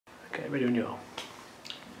Okay, ready when you are.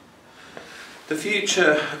 The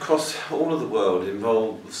future across all of the world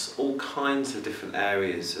involves all kinds of different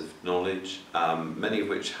areas of knowledge, many of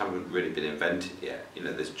which haven't really been invented yet. You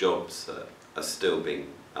know, there's jobs that are still being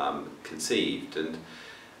conceived, and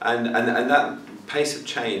that pace of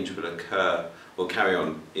change will carry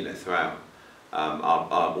on, you know, throughout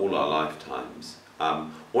all our lifetimes.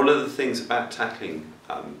 One of the things about tackling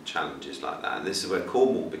challenges like that, and this is where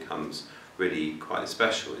Cornwall becomes really quite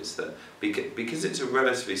special, is that because it's a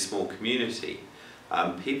relatively small community,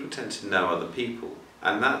 people tend to know other people,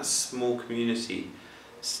 and that small community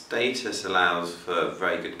status allows for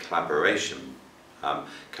very good collaboration.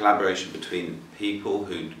 Collaboration between people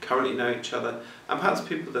who currently know each other, and perhaps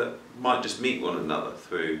people that might just meet one another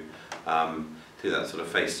through that sort of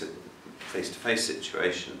face-to-face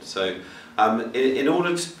situation. So in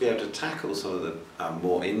order to be able to tackle some of the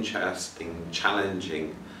more interesting,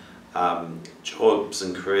 challenging jobs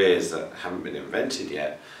and careers that haven't been invented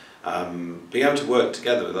yet, being able to work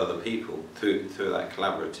together with other people through that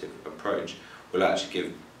collaborative approach will actually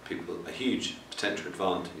give people a huge potential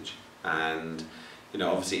advantage. And you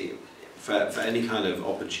know, obviously for any kind of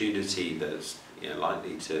opportunity that's, you know,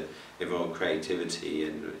 likely to involve creativity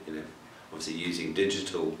and, you know, obviously using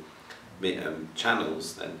digital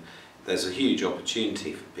channels, then there's a huge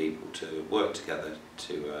opportunity for people to work together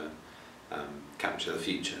to capture the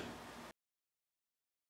future.